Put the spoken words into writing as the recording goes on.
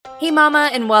Hey Mama,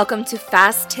 and welcome to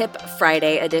Fast Tip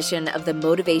Friday edition of the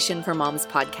Motivation for Moms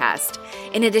podcast.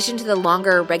 In addition to the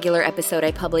longer regular episode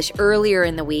I published earlier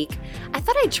in the week, I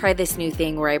thought I'd try this new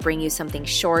thing where I bring you something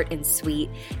short and sweet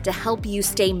to help you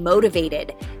stay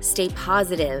motivated, stay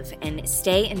positive, and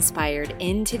stay inspired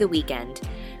into the weekend.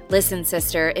 Listen,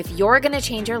 sister, if you're going to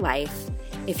change your life,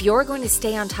 if you're going to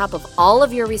stay on top of all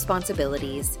of your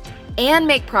responsibilities and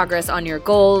make progress on your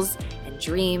goals and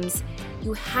dreams,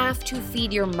 you have to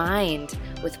feed your mind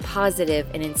with positive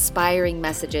and inspiring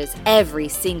messages every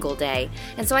single day.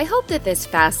 And so I hope that this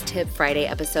Fast Tip Friday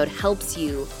episode helps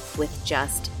you with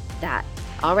just that.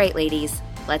 All right, ladies,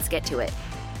 let's get to it.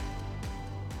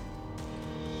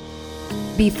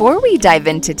 Before we dive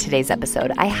into today's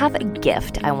episode, I have a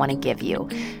gift I want to give you.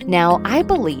 Now, I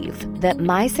believe that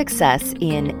my success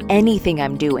in anything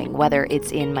I'm doing, whether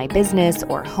it's in my business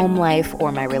or home life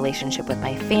or my relationship with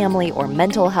my family or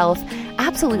mental health,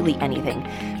 absolutely anything,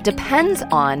 depends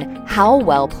on how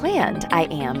well planned I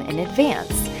am in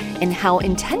advance and how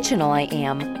intentional I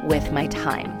am with my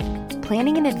time.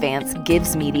 Planning in advance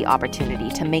gives me the opportunity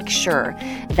to make sure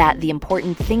that the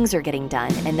important things are getting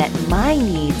done and that my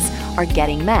needs are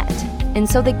getting met. And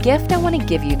so the gift I want to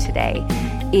give you today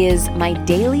is my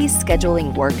daily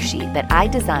scheduling worksheet that I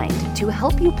designed to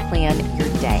help you plan your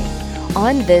day.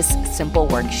 On this simple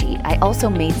worksheet, I also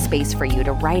made space for you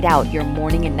to write out your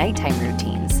morning and nighttime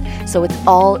routines, so it's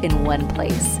all in one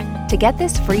place. To get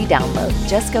this free download,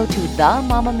 just go to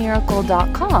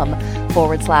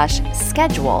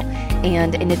themamamiracle.com/schedule.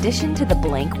 And in addition to the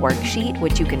blank worksheet,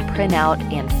 which you can print out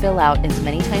and fill out as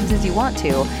many times as you want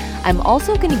to, I'm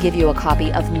also going to give you a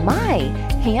copy of my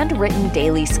handwritten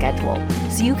daily schedule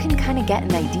so you can kind of get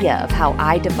an idea of how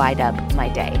I divide up my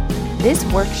day. This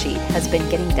worksheet has been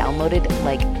getting downloaded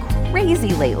like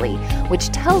crazy lately, which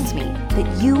tells me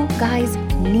that you guys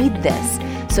need this.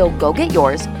 So go get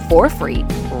yours for free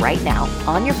right now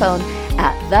on your phone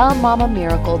at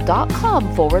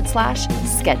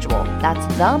themamamiracle.com/schedule. That's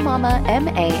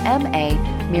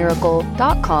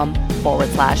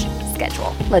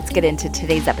themamamiracle.com/schedule. Let's get into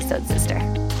today's episode, sister.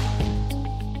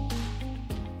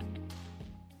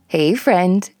 Hey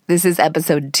friend, this is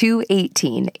episode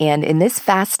 218, and in this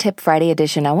Fast Tip Friday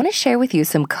edition, I want to share with you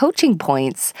some coaching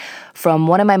points from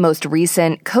one of my most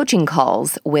recent coaching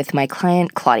calls with my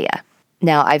client, Claudia.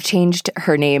 Now, I've changed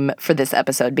her name for this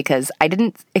episode because I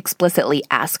didn't explicitly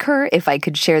ask her if I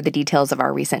could share the details of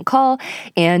our recent call,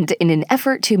 and in an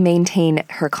effort to maintain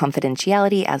her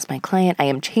confidentiality as my client, I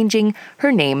am changing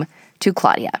her name to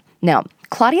Claudia. Now,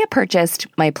 Claudia purchased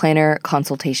my planner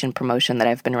consultation promotion that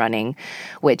I've been running,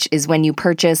 which is when you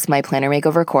purchase my planner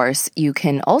makeover course, you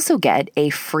can also get a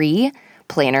free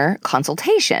planner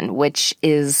consultation, which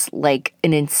is like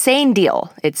an insane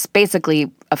deal. It's basically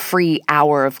a free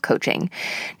hour of coaching.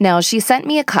 Now, she sent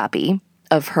me a copy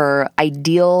of her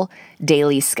ideal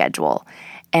daily schedule,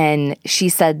 and she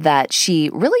said that she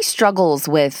really struggles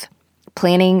with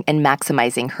planning and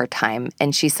maximizing her time.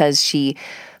 And she says she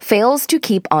fails to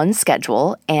keep on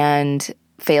schedule and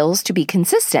fails to be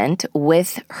consistent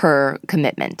with her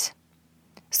commitment.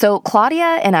 So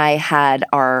Claudia and I had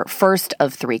our first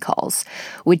of 3 calls,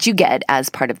 which you get as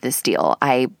part of this deal.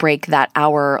 I break that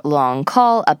hour-long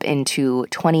call up into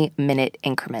 20-minute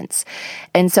increments.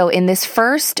 And so in this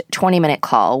first 20-minute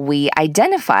call, we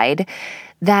identified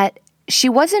that she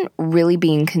wasn't really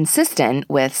being consistent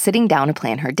with sitting down to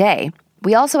plan her day.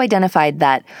 We also identified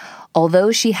that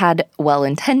although she had well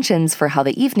intentions for how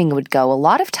the evening would go, a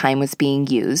lot of time was being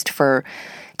used for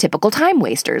typical time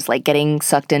wasters, like getting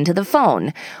sucked into the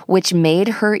phone, which made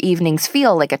her evenings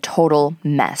feel like a total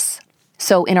mess.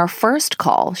 So in our first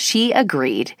call, she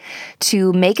agreed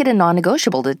to make it a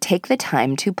non-negotiable to take the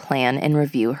time to plan and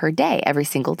review her day every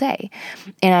single day.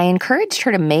 And I encouraged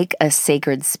her to make a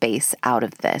sacred space out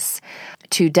of this,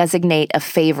 to designate a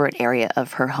favorite area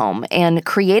of her home and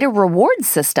create a reward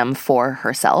system for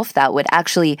herself that would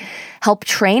actually help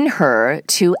train her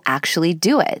to actually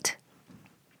do it.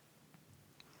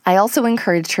 I also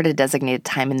encouraged her to designate a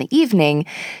time in the evening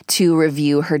to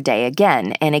review her day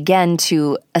again, and again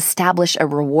to establish a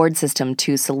reward system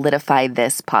to solidify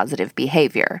this positive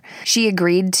behavior. She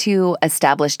agreed to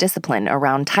establish discipline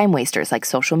around time wasters like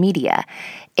social media,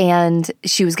 and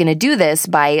she was going to do this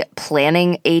by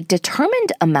planning a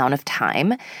determined amount of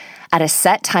time at a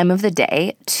set time of the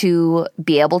day to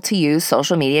be able to use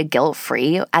social media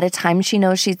guilt-free at a time she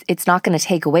knows it's not going to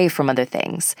take away from other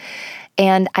things.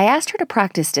 And I asked her to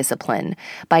practice discipline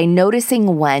by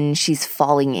noticing when she's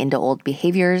falling into old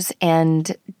behaviors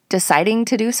and deciding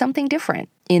to do something different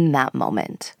in that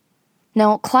moment.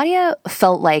 Now, Claudia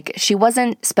felt like she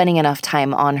wasn't spending enough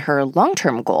time on her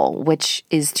long-term goal, which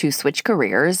is to switch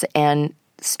careers and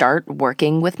start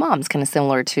working with moms, kind of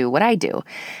similar to what I do.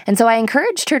 And so I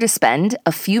encouraged her to spend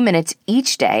a few minutes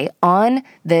each day on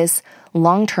this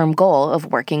long-term goal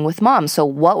of working with moms. So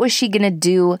what was she going to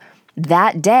do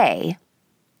that day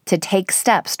to take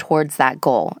steps towards that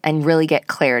goal and really get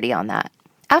clarity on that?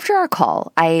 After our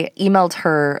call, I emailed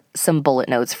her some bullet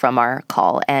notes from our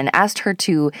call and asked her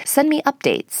to send me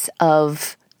updates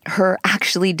of her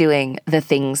actually doing the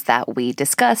things that we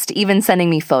discussed, even sending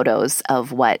me photos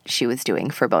of what she was doing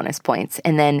for bonus points.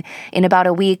 And then in about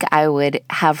a week, I would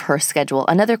have her schedule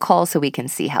another call so we can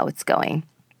see how it's going.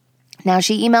 Now,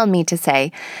 she emailed me to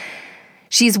say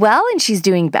she's well and she's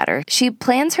doing better. She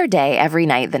plans her day every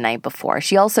night the night before.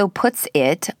 She also puts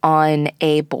it on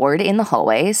a board in the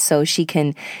hallway so she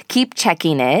can keep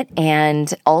checking it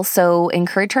and also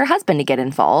encourage her husband to get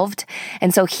involved.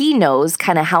 And so he knows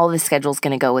kind of how the schedule's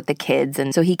going to go with the kids,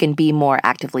 and so he can be more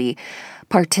actively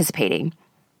participating.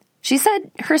 She said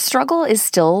her struggle is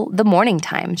still the morning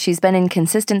time. She's been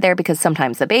inconsistent there because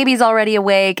sometimes the baby's already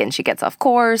awake and she gets off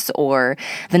course, or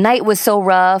the night was so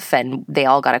rough and they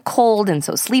all got a cold and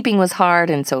so sleeping was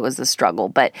hard and so it was a struggle.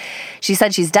 But she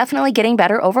said she's definitely getting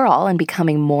better overall and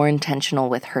becoming more intentional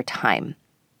with her time.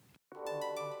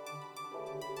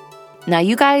 Now,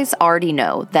 you guys already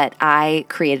know that I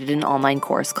created an online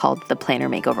course called the Planner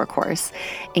Makeover Course,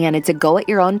 and it's a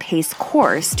go-at-your-own-pace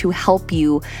course to help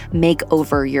you make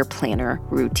over your planner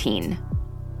routine.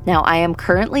 Now, I am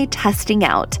currently testing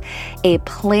out a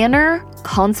planner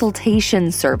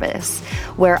consultation service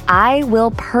where I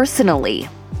will personally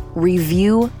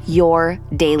review your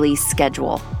daily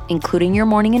schedule, including your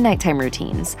morning and nighttime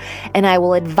routines, and I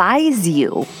will advise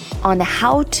you on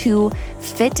how to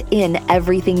fit in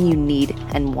everything you need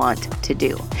and want to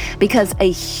do. Because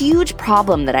a huge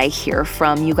problem that I hear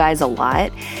from you guys a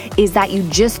lot is that you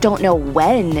just don't know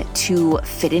when to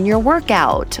fit in your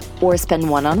workout or spend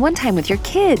one-on-one time with your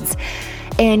kids.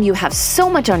 And you have so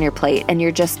much on your plate and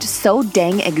you're just so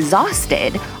dang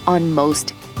exhausted on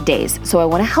most days. So I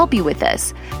want to help you with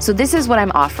this. So this is what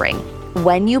I'm offering.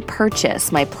 When you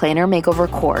purchase my Planner Makeover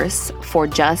course for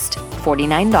just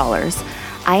 $49,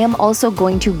 I am also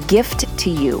going to gift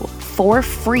to you for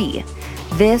free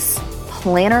this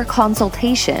planner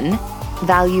consultation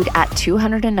valued at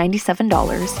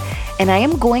 $297. And I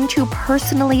am going to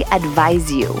personally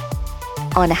advise you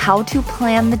on how to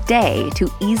plan the day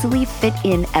to easily fit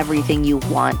in everything you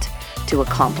want to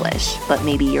accomplish, but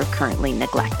maybe you're currently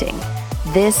neglecting.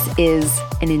 This is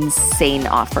an insane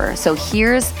offer. So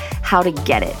here's how to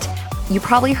get it. You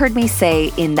probably heard me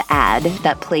say in the ad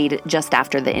that played just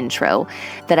after the intro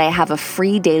that I have a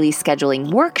free daily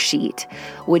scheduling worksheet,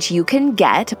 which you can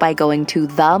get by going to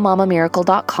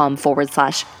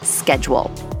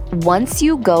themamamiracle.com/schedule. Once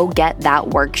you go get that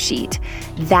worksheet,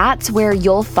 that's where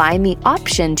you'll find the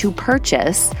option to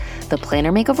purchase the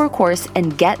Planner Makeover course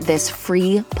and get this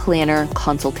free planner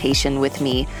consultation with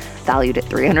me valued at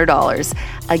 $300.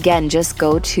 Again, just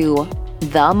go to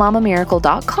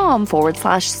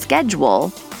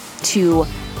themamamiracle.com/schedule to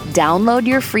download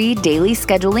your free daily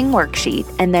scheduling worksheet.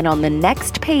 And then on the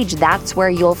next page, that's where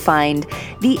you'll find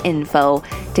the info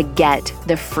to get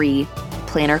the free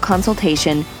planner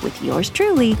consultation with yours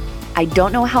truly. I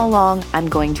don't know how long I'm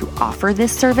going to offer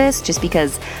this service just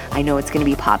because I know it's going to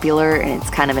be popular and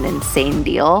it's kind of an insane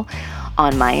deal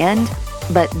on my end.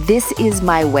 But this is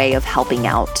my way of helping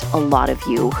out a lot of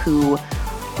you who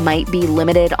might be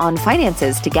limited on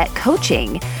finances to get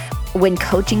coaching. When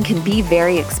coaching can be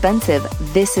very expensive,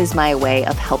 this is my way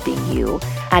of helping you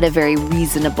at a very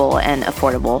reasonable and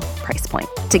affordable price point.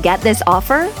 To get this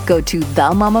offer, go to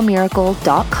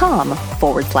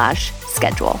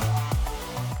themamamiracle.com/schedule.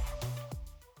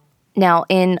 Now,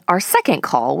 in our second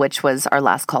call, which was our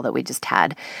last call that we just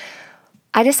had,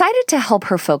 I decided to help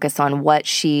her focus on what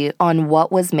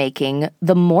was making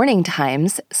the morning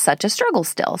times such a struggle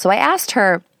still. So I asked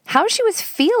her how she was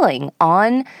feeling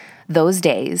on those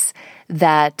days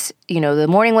that, the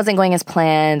morning wasn't going as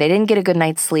planned, they didn't get a good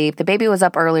night's sleep, the baby was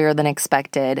up earlier than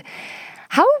expected.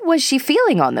 How was she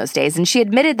feeling on those days? And she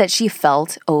admitted that she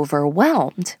felt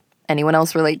overwhelmed. Anyone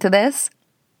else relate to this?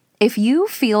 If you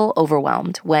feel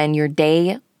overwhelmed when your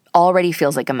day already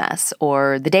feels like a mess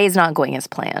or the day is not going as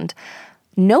planned,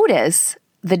 notice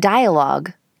the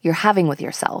dialogue you're having with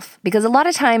yourself. Because a lot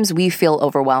of times we feel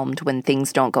overwhelmed when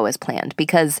things don't go as planned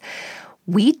because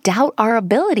we doubt our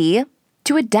ability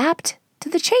to adapt to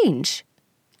the change,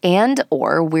 and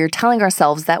or we're telling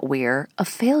ourselves that we're a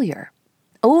failure.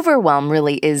 Overwhelm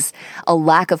really is a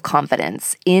lack of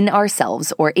confidence in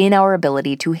ourselves or in our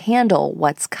ability to handle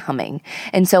what's coming.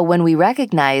 And so when we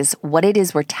recognize what it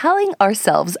is we're telling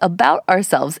ourselves about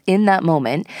ourselves in that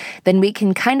moment, then we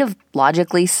can kind of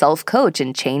logically self-coach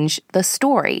and change the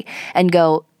story and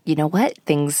go, you know what?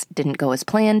 Things didn't go as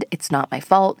planned. It's not my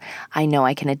fault. I know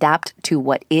I can adapt to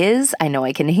what is. I know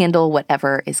I can handle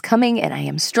whatever is coming, and I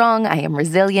am strong, I am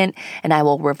resilient, and I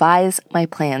will revise my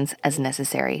plans as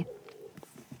necessary.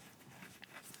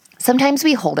 Sometimes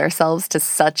we hold ourselves to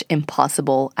such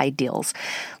impossible ideals.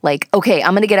 Like, okay,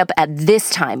 I'm going to get up at this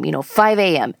time, 5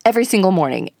 a.m. every single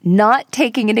morning, not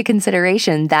taking into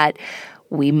consideration that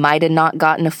we might have not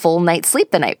gotten a full night's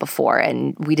sleep the night before,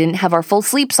 and we didn't have our full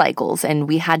sleep cycles, and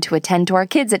we had to attend to our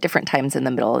kids at different times in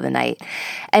the middle of the night.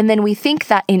 And then we think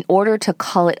that in order to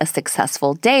call it a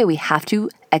successful day, we have to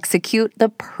execute the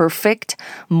perfect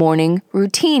morning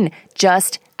routine,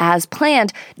 just as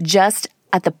planned, just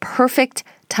at the perfect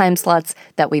time slots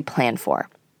that we plan for.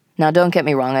 Now, don't get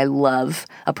me wrong. I love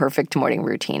a perfect morning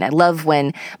routine. I love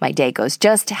when my day goes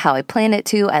just how I plan it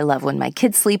to. I love when my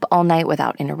kids sleep all night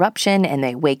without interruption and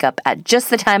they wake up at just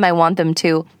the time I want them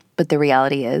to. But the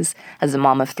reality is, as a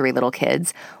mom of 3 little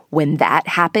kids, when that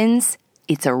happens,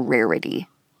 it's a rarity.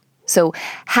 So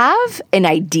have an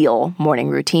ideal morning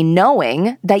routine,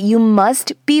 knowing that you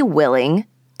must be willing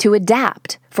to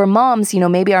adapt. For moms,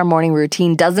 maybe our morning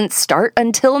routine doesn't start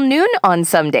until noon on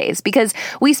some days because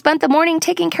we spent the morning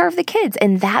taking care of the kids,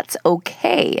 and that's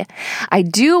okay. I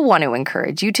do want to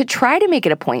encourage you to try to make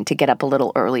it a point to get up a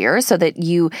little earlier so that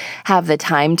you have the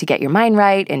time to get your mind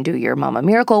right and do your Mama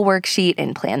Miracle worksheet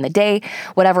and plan the day,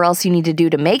 whatever else you need to do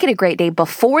to make it a great day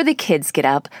before the kids get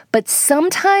up. But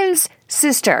sometimes,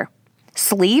 sister,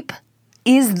 sleep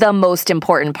is the most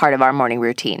important part of our morning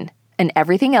routine, and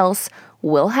everything else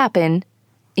will happen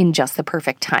in just the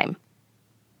perfect time.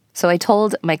 So I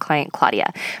told my client,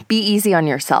 Claudia, be easy on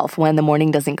yourself when the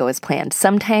morning doesn't go as planned.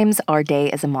 Sometimes our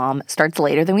day as a mom starts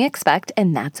later than we expect,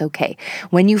 and that's okay.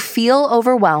 When you feel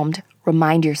overwhelmed,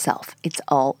 remind yourself it's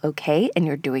all okay and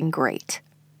you're doing great.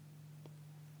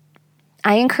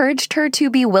 I encouraged her to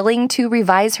be willing to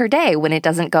revise her day when it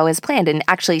doesn't go as planned. And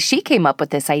actually, she came up with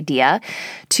this idea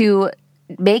to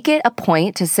make it a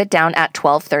point to sit down at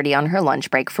 12:30 on her lunch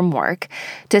break from work,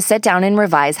 to sit down and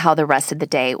revise how the rest of the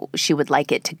day she would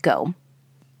like it to go.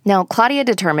 Now, Claudia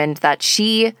determined that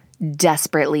she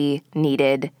desperately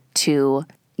needed to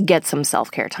get some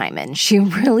self-care time in. She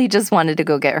really just wanted to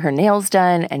go get her nails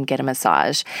done and get a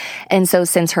massage. And so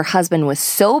since her husband was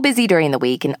so busy during the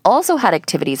week and also had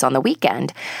activities on the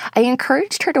weekend, I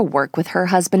encouraged her to work with her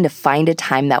husband to find a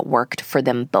time that worked for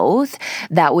them both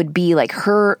that would be like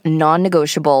her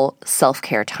non-negotiable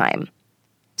self-care time,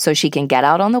 so she can get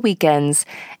out on the weekends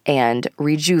and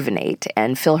rejuvenate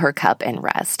and fill her cup and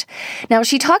rest. Now,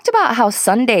 she talked about how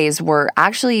Sundays were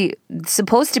actually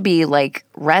supposed to be like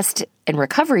rest and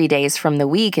recovery days from the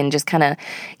week and just kind of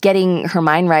getting her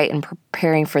mind right and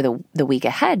preparing for the week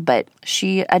ahead. But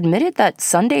she admitted that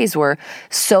Sundays were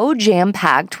so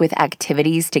jam-packed with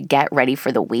activities to get ready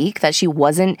for the week that she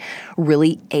wasn't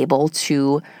really able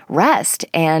to rest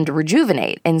and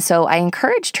rejuvenate. And so I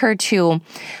encouraged her to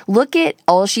look at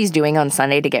all she's doing on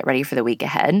Sunday to get ready for the week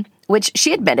ahead, which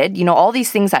she admitted, all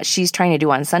these things that she's trying to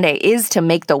do on Sunday is to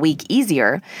make the week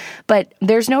easier. But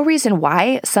there's no reason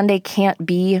why Sunday can't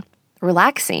be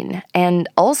relaxing and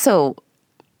also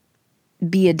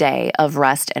be a day of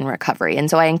rest and recovery. And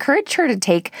so I encouraged her to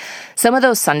take some of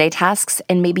those Sunday tasks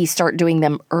and maybe start doing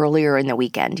them earlier in the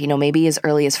weekend, maybe as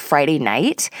early as Friday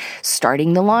night,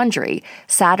 starting the laundry,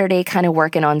 Saturday kind of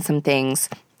working on some things,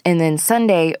 and then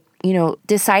Sunday,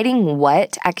 deciding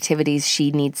what activities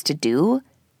she needs to do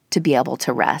to be able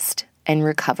to rest and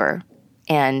recover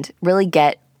and really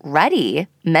get ready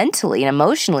mentally and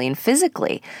emotionally and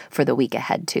physically for the week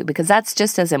ahead too, because that's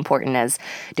just as important as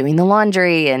doing the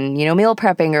laundry and, meal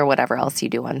prepping or whatever else you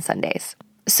do on Sundays.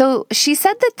 So she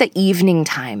said that the evening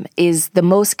time is the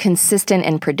most consistent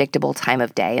and predictable time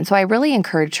of day. And so I really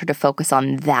encouraged her to focus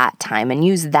on that time and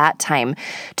use that time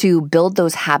to build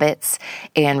those habits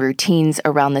and routines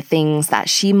around the things that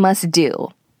she must do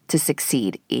to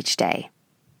succeed each day.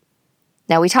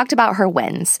 Now, we talked about her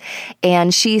wins,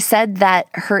 and she said that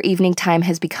her evening time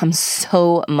has become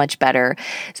so much better,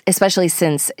 especially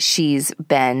since she's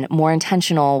been more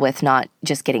intentional with not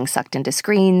just getting sucked into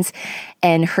screens,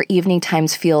 and her evening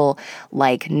times feel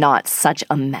like not such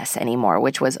a mess anymore,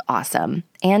 which was awesome.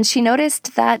 And she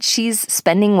noticed that she's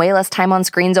spending way less time on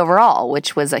screens overall,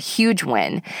 which was a huge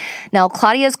win. Now,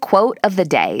 Claudia's quote of the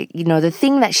day, the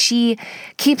thing that she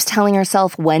keeps telling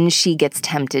herself when she gets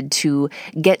tempted to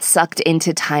get sucked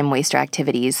into time waster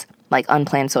activities like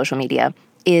unplanned social media,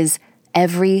 is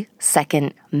every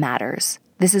second matters.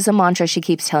 This is a mantra she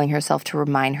keeps telling herself to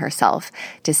remind herself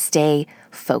to stay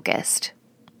focused.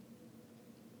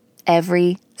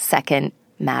 Every second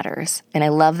matters. And I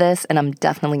love this, and I'm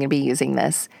definitely going to be using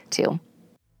this too.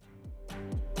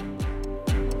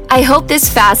 I hope this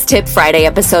Fast Tip Friday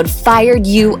episode fired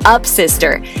you up,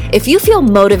 sister. If you feel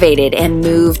motivated and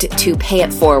moved to pay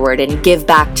it forward and give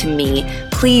back to me,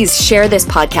 please share this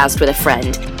podcast with a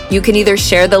friend. You can either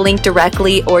share the link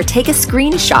directly or take a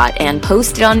screenshot and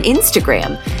post it on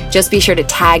Instagram. Just be sure to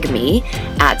tag me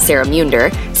at Sarah Munder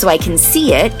so I can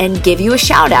see it and give you a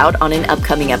shout out on an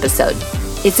upcoming episode.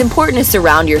 It's important to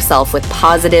surround yourself with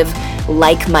positive,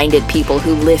 like-minded people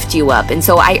who lift you up. And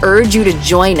so I urge you to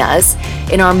join us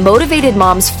in our Motivated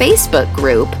Moms Facebook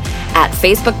group at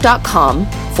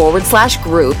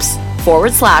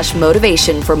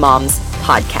facebook.com/groups/Motivation for Moms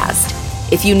podcast.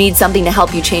 If you need something to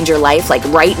help you change your life, like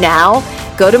right now,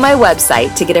 go to my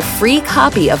website to get a free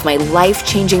copy of my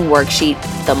life-changing worksheet,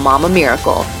 The Mama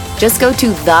Miracle. Just go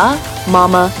to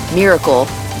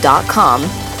themamamiracle.com,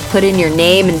 put in your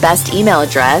name and best email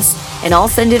address, and I'll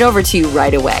send it over to you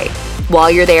right away. While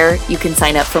you're there, you can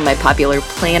sign up for my popular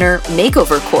planner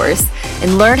makeover course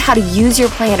and learn how to use your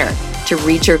planner to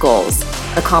reach your goals,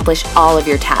 accomplish all of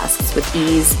your tasks with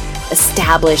ease,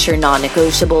 establish your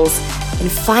non-negotiables, and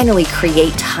finally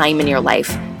create time in your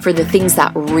life for the things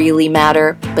that really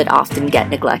matter but often get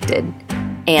neglected.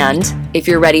 And if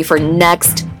you're ready for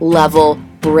next level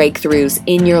breakthroughs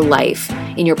in your life,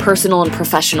 in your personal and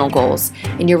professional goals,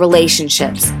 in your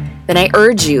relationships, then I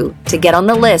urge you to get on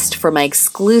the list for my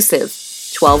exclusive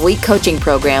 12-week coaching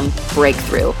program,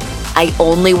 Breakthrough. I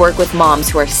only work with moms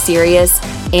who are serious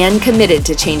and committed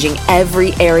to changing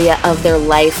every area of their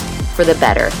life for the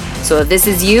better. So if this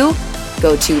is you,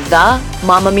 go to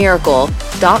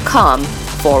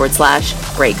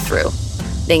themamamiracle.com/breakthrough.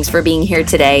 Thanks for being here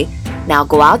today. Now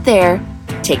go out there,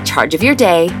 take charge of your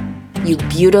day, you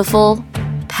beautiful,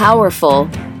 powerful,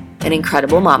 and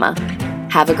incredible mama.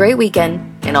 Have a great weekend,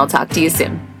 and I'll talk to you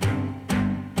soon.